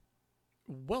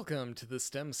Welcome to the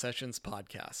STEM Sessions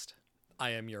podcast.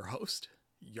 I am your host,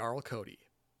 Jarl Cody.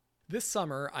 This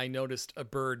summer, I noticed a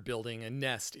bird building a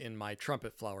nest in my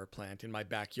trumpet flower plant in my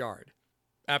backyard.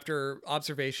 After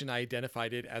observation, I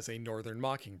identified it as a northern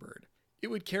mockingbird. It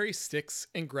would carry sticks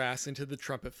and grass into the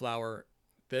trumpet flower,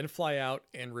 then fly out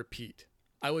and repeat.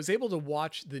 I was able to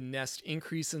watch the nest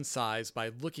increase in size by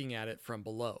looking at it from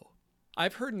below.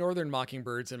 I've heard northern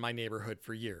mockingbirds in my neighborhood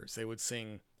for years. They would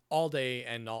sing all day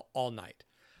and all night.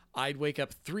 I'd wake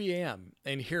up 3 a.m.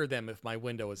 and hear them if my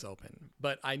window was open,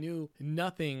 but I knew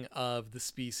nothing of the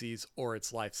species or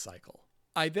its life cycle.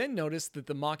 I then noticed that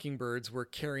the mockingbirds were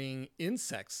carrying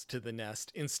insects to the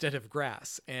nest instead of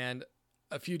grass, and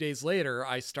a few days later,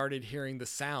 I started hearing the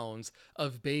sounds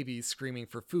of babies screaming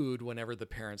for food whenever the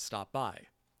parents stopped by.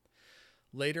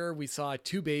 Later, we saw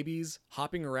 2 babies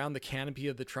hopping around the canopy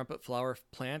of the trumpet flower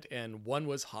plant, and one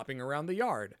was hopping around the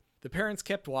yard. The parents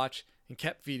kept watch and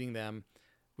kept feeding them.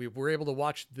 We were able to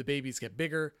watch the babies get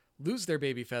bigger, lose their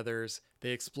baby feathers.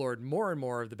 They explored more and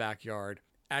more of the backyard,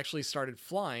 actually started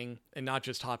flying and not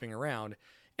just hopping around,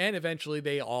 and eventually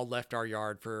they all left our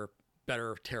yard for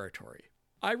better territory.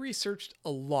 I researched a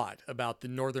lot about the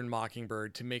northern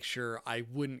mockingbird to make sure I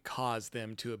wouldn't cause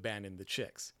them to abandon the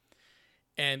chicks.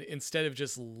 And instead of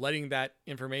just letting that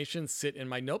information sit in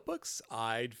my notebooks,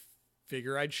 I'd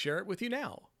figure I'd share it with you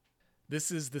now. This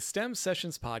is the STEM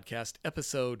Sessions Podcast,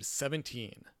 Episode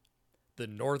 17, The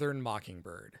Northern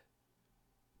Mockingbird.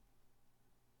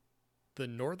 The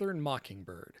Northern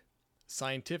Mockingbird,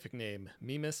 scientific name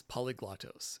Mimus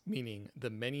polyglottos, meaning the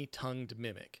many-tongued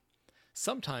mimic,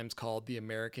 sometimes called the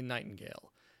American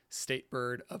nightingale, state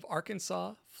bird of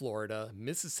Arkansas, Florida,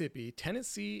 Mississippi,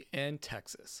 Tennessee, and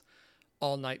Texas,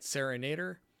 all-night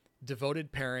serenader,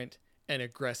 devoted parent, and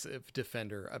aggressive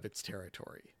defender of its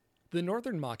territory. The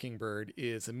northern mockingbird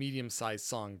is a medium-sized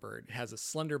songbird. It has a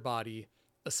slender body,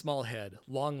 a small head,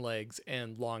 long legs,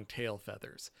 and long tail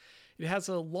feathers. It has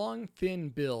a long,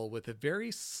 thin bill with a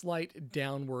very slight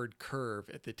downward curve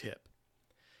at the tip.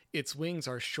 Its wings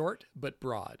are short but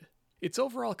broad. Its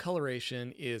overall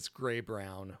coloration is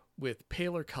gray-brown, with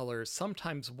paler colors,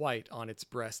 sometimes white on its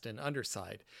breast and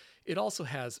underside. It also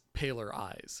has paler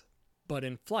eyes. But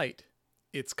in flight,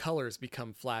 its colors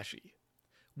become flashy.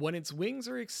 When its wings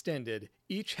are extended,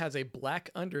 each has a black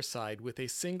underside with a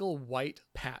single white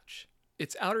patch.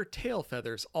 Its outer tail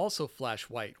feathers also flash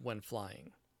white when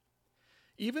flying.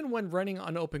 Even when running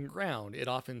on open ground, it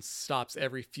often stops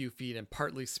every few feet and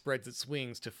partly spreads its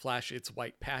wings to flash its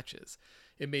white patches.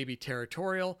 It may be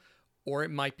territorial, or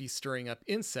it might be stirring up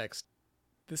insects.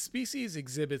 The species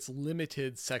exhibits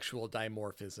limited sexual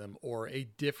dimorphism, or a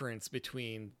difference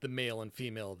between the male and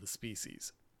female of the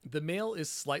species. The male is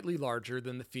slightly larger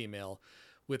than the female,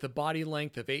 with a body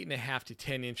length of 8.5 to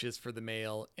 10 inches for the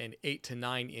male and 8 to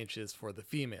 9 inches for the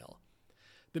female.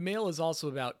 The male is also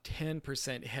about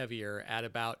 10% heavier at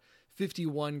about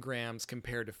 51 grams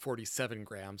compared to 47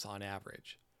 grams on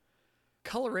average.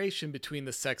 Coloration between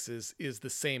the sexes is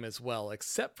the same as well,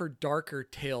 except for darker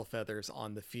tail feathers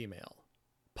on the female.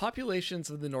 Populations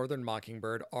of the northern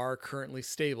mockingbird are currently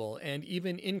stable and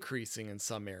even increasing in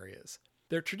some areas.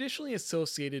 They're traditionally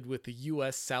associated with the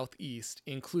U.S. Southeast,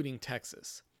 including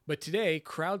Texas. But today,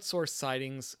 crowdsourced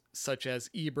sightings such as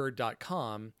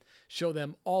eBird.com show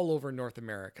them all over North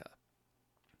America.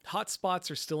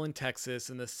 Hotspots are still in Texas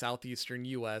and the southeastern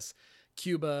U.S.,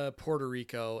 Cuba, Puerto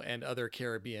Rico, and other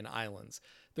Caribbean islands.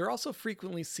 They're also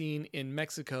frequently seen in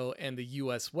Mexico and the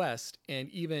U.S. West, and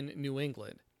even New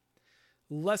England.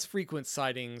 Less frequent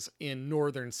sightings in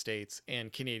northern states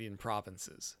and Canadian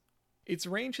provinces. Its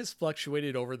range has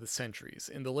fluctuated over the centuries.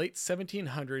 In the late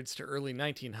 1700s to early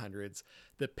 1900s,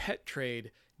 the pet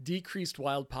trade decreased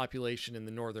wild population in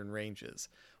the northern ranges.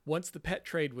 Once the pet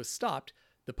trade was stopped,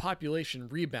 the population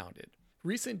rebounded.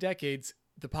 Recent decades,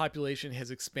 the population has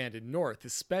expanded north,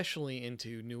 especially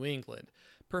into New England,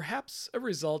 perhaps a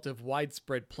result of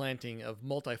widespread planting of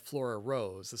multiflora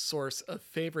rose, a source of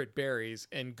favorite berries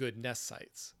and good nest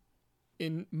sites.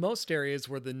 In most areas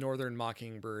where the northern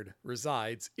mockingbird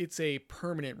resides, it's a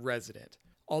permanent resident,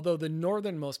 although the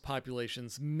northernmost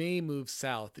populations may move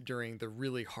south during the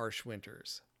really harsh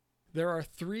winters. There are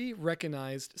 3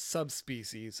 recognized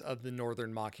subspecies of the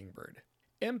northern mockingbird.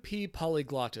 MP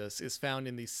polyglottos is found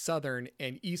in the southern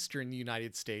and eastern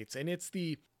United States, and it's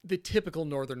the typical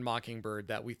northern mockingbird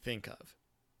that we think of.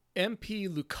 MP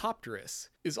leucopterus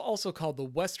is also called the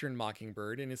western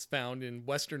mockingbird and is found in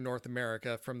western North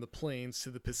America from the plains to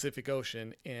the Pacific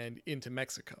Ocean and into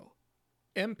Mexico.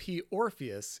 MP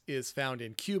orpheus is found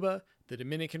in Cuba, the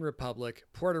Dominican Republic,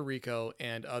 Puerto Rico,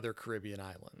 and other Caribbean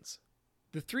islands.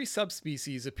 The three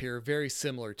subspecies appear very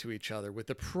similar to each other, with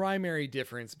the primary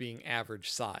difference being average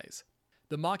size.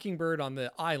 The mockingbird on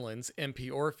the islands, M.P.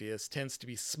 orpheus, tends to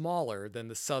be smaller than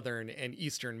the southern and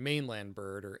eastern mainland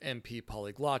bird, or M.P.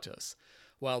 polyglottus,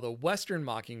 while the western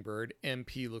mockingbird,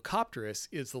 M.P. leucopterus,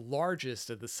 is the largest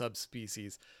of the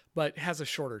subspecies, but has a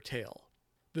shorter tail.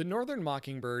 The northern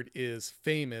mockingbird is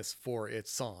famous for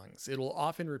its songs. It will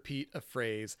often repeat a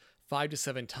phrase 5 to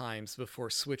 7 times before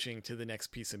switching to the next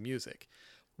piece of music.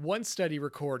 One study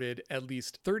recorded at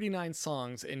least 39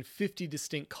 songs and 50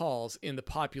 distinct calls in the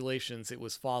populations it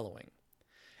was following.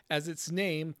 As its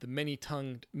name, the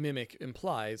many-tongued mimic,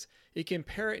 implies, it can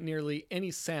parrot nearly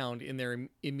any sound in their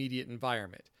immediate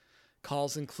environment.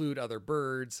 Calls include other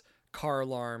birds, car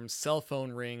alarms, cell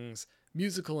phone rings,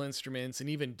 musical instruments, and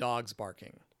even dogs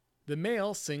barking. The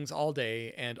male sings all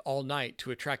day and all night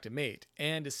to attract a mate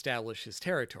and establish his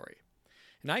territory.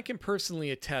 And I can personally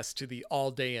attest to the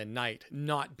all day and night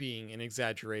not being an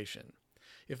exaggeration.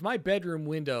 If my bedroom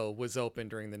window was open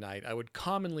during the night, I would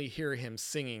commonly hear him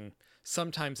singing,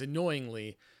 sometimes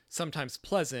annoyingly, sometimes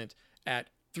pleasant, at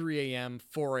 3 a.m.,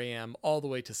 4 a.m., all the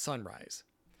way to sunrise.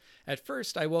 At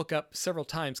first, I woke up several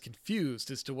times confused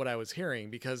as to what I was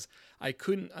hearing because I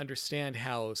couldn't understand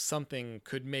how something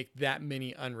could make that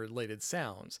many unrelated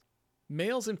sounds.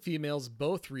 Males and females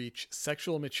both reach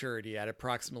sexual maturity at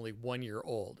approximately 1 year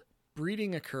old.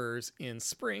 Breeding occurs in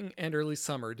spring and early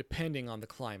summer depending on the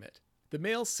climate. The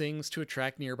male sings to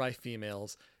attract nearby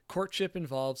females. Courtship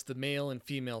involves the male and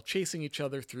female chasing each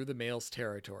other through the male's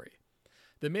territory.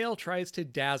 The male tries to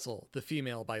dazzle the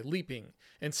female by leaping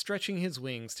and stretching his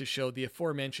wings to show the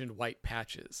aforementioned white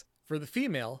patches. For the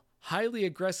female, highly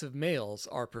aggressive males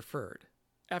are preferred.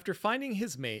 After finding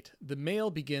his mate, the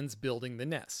male begins building the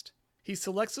nest. He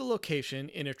selects a location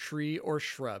in a tree or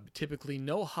shrub, typically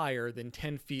no higher than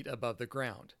 10 feet above the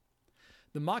ground.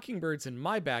 The mockingbirds in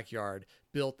my backyard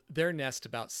built their nest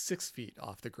about 6 feet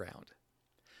off the ground.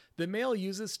 The male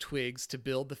uses twigs to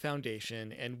build the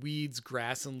foundation and weeds,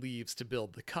 grass, and leaves to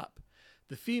build the cup.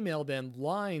 The female then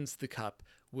lines the cup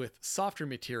with softer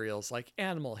materials like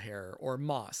animal hair or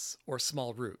moss or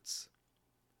small roots.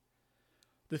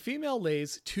 The female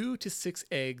lays 2 to 6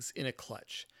 eggs in a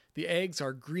clutch. The eggs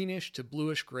are greenish to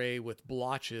bluish gray with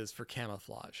blotches for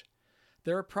camouflage.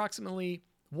 They're approximately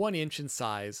 1 inch in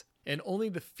size, and only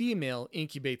the female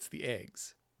incubates the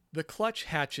eggs. The clutch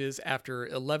hatches after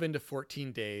 11 to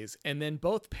 14 days, and then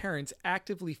both parents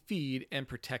actively feed and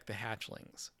protect the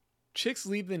hatchlings. Chicks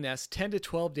leave the nest 10 to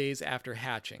 12 days after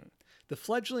hatching. The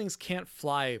fledglings can't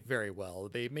fly very well.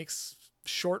 They make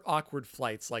short, awkward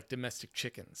flights like domestic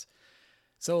chickens.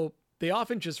 So they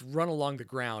often just run along the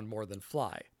ground more than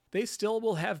fly. They still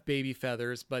will have baby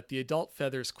feathers, but the adult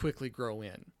feathers quickly grow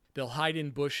in. They'll hide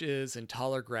in bushes and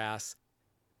taller grass.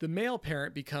 The male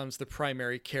parent becomes the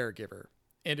primary caregiver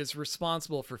and is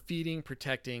responsible for feeding,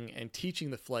 protecting, and teaching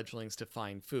the fledglings to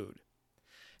find food.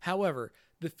 However,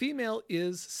 the female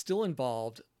is still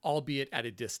involved, albeit at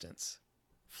a distance.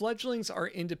 Fledglings are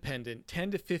independent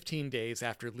 10 to 15 days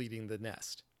after leaving the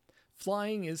nest.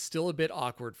 Flying is still a bit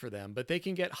awkward for them, but they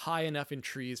can get high enough in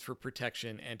trees for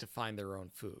protection and to find their own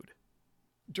food.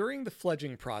 During the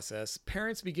fledging process,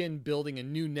 parents begin building a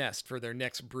new nest for their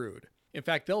next brood. In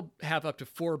fact, they'll have up to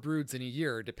 4 broods in a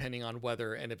year depending on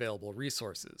weather and available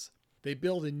resources. They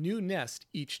build a new nest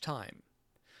each time.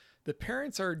 The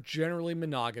parents are generally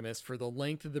monogamous for the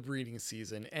length of the breeding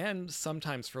season and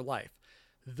sometimes for life,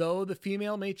 though the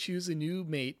female may choose a new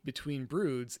mate between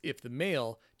broods if the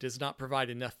male does not provide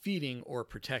enough feeding or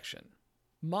protection.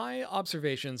 My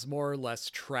observations more or less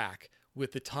track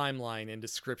with the timeline and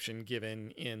description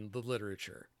given in the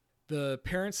literature. The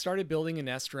parents started building a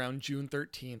nest around June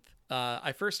 13th.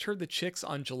 I first heard the chicks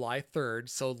on July 3rd,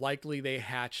 so likely they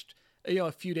hatched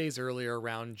a few days earlier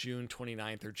around June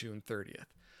 29th or June 30th.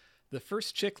 The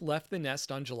first chick left the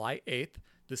nest on July 8th,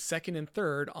 the second and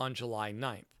third on July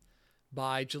 9th.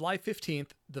 By July 15th,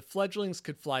 the fledglings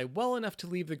could fly well enough to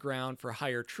leave the ground for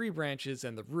higher tree branches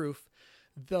and the roof,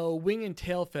 though wing and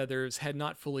tail feathers had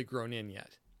not fully grown in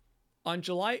yet. On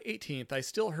July 18th, I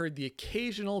still heard the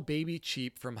occasional baby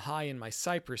cheep from high in my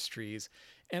cypress trees,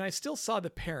 and I still saw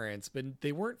the parents, but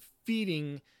they weren't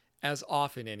feeding as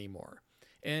often anymore.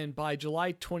 And by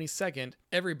July 22nd,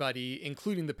 everybody,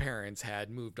 including the parents,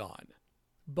 had moved on.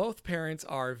 Both parents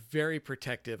are very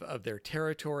protective of their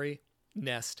territory,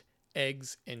 nest,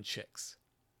 eggs, and chicks.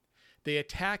 They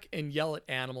attack and yell at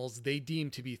animals they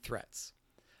deem to be threats.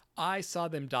 I saw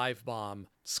them dive bomb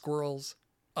squirrels,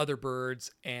 other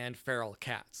birds, and feral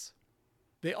cats.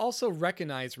 They also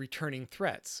recognize returning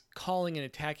threats, calling and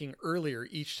attacking earlier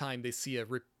each time they see a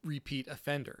repeat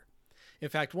offender. In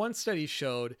fact, one study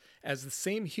showed as the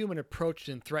same human approached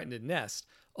and threatened a nest,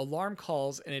 alarm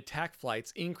calls and attack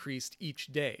flights increased each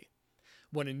day.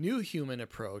 When a new human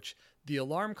approached, the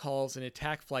alarm calls and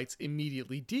attack flights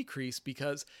immediately decreased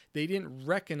because they didn't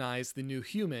recognize the new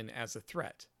human as a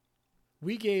threat.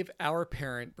 We gave our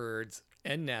parent birds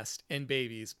and nest and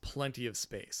babies plenty of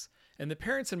space, and the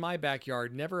parents in my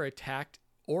backyard never attacked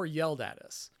or yelled at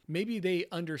us. Maybe they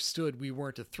understood we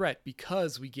weren't a threat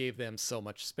because we gave them so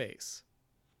much space.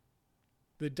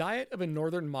 The diet of a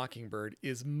northern mockingbird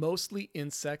is mostly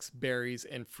insects, berries,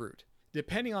 and fruit.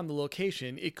 Depending on the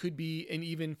location, it could be an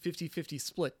even 50-50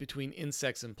 split between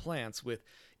insects and plants, with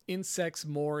insects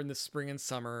more in the spring and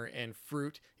summer and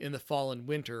fruit in the fall and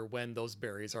winter when those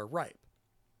berries are ripe.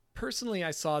 Personally,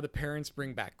 I saw the parents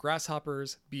bring back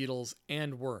grasshoppers, beetles,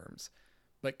 and worms,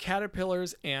 but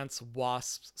caterpillars, ants,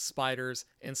 wasps, spiders,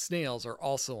 and snails are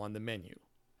also on the menu.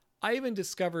 I even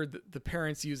discovered the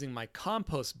parents using my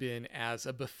compost bin as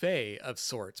a buffet of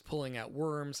sorts, pulling out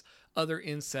worms, other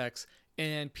insects,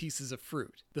 and pieces of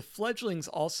fruit. The fledglings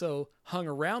also hung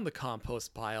around the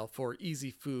compost pile for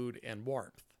easy food and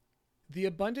warmth. The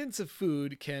abundance of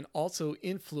food can also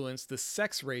influence the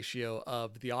sex ratio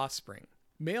of the offspring.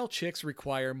 Male chicks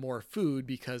require more food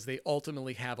because they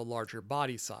ultimately have a larger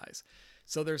body size.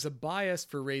 So there's a bias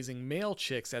for raising male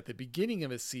chicks at the beginning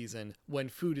of a season when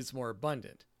food is more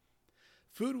abundant.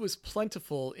 Food was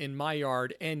plentiful in my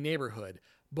yard and neighborhood,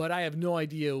 but I have no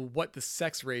idea what the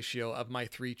sex ratio of my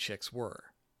 3 chicks were.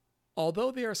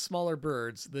 Although they are smaller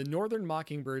birds, the northern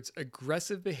mockingbird's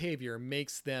aggressive behavior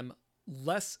makes them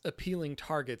less appealing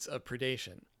targets of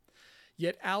predation.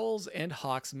 Yet owls and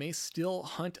hawks may still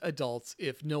hunt adults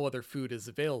if no other food is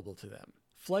available to them.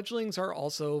 Fledglings are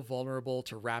also vulnerable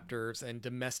to raptors and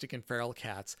domestic and feral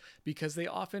cats because they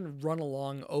often run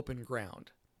along open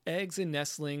ground. Eggs and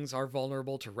nestlings are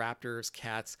vulnerable to raptors,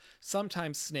 cats,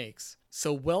 sometimes snakes,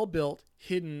 so well-built,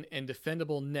 hidden, and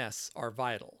defendable nests are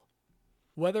vital.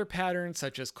 Weather patterns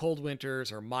such as cold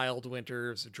winters or mild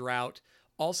winters, drought,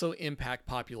 also impact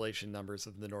population numbers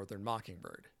of the northern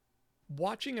mockingbird.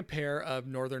 Watching a pair of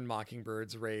northern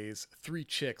mockingbirds raise 3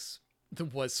 chicks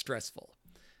was stressful.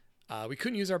 We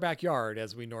couldn't use our backyard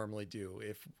as we normally do.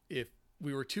 If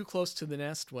we were too close to the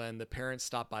nest when the parents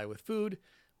stopped by with food,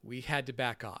 we had to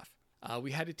back off.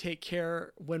 We had to take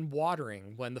care when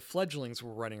watering, when the fledglings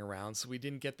were running around so we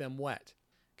didn't get them wet,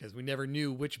 because we never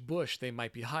knew which bush they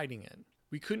might be hiding in.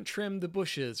 We couldn't trim the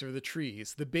bushes or the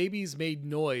trees. The babies made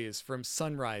noise from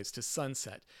sunrise to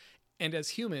sunset. And as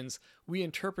humans, we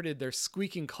interpreted their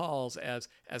squeaking calls as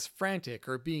frantic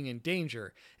or being in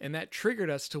danger, and that triggered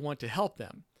us to want to help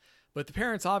them. But the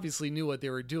parents obviously knew what they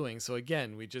were doing, so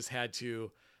again, we just had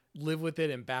to live with it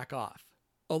and back off.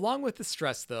 Along with the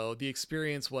stress, though, the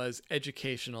experience was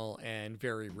educational and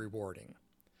very rewarding.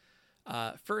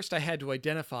 First, I had to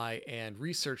identify and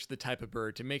research the type of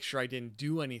bird to make sure I didn't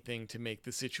do anything to make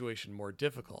the situation more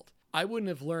difficult. I wouldn't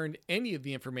have learned any of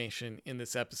the information in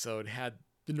this episode had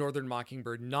the northern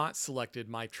mockingbird not selected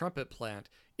my trumpet plant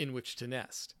in which to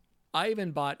nest. I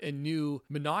even bought a new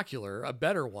monocular, a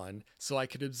better one, so I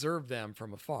could observe them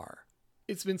from afar.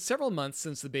 It's been several months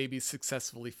since the babies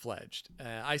successfully fledged.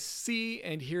 I see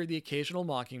and hear the occasional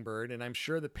mockingbird, and I'm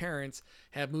sure the parents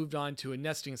have moved on to a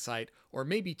nesting site, or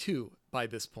maybe 2 by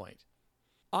this point.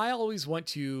 I always want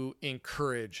to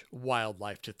encourage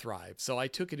wildlife to thrive, so I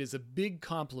took it as a big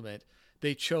compliment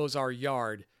they chose our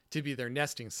yard to be their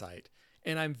nesting site,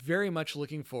 and I'm very much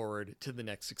looking forward to the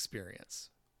next experience.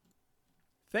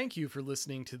 Thank you for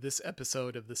listening to this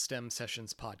episode of the STEM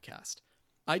Sessions podcast.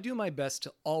 I do my best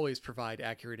to always provide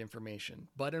accurate information,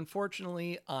 but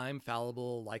unfortunately, I'm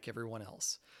fallible like everyone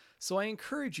else. So I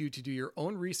encourage you to do your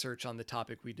own research on the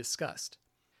topic we discussed.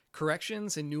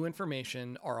 Corrections and new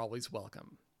information are always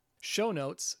welcome. Show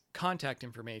notes, contact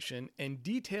information, and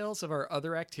details of our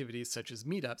other activities such as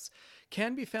meetups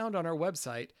can be found on our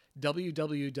website,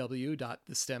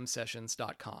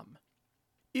 www.thestemsessions.com.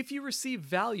 If you receive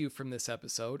value from this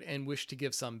episode and wish to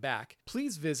give some back,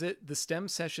 please visit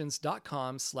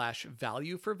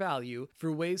thestemsessions.com/value for value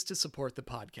for ways to support the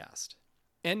podcast.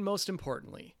 And most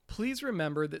importantly, please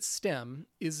remember that STEM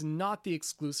is not the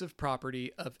exclusive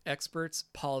property of experts,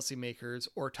 policymakers,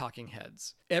 or talking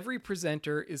heads. Every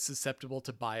presenter is susceptible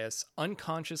to bias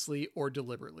unconsciously or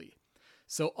deliberately.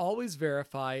 So always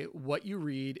verify what you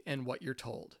read and what you're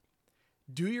told.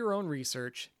 Do your own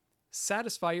research,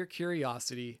 satisfy your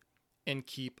curiosity, and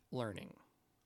keep learning.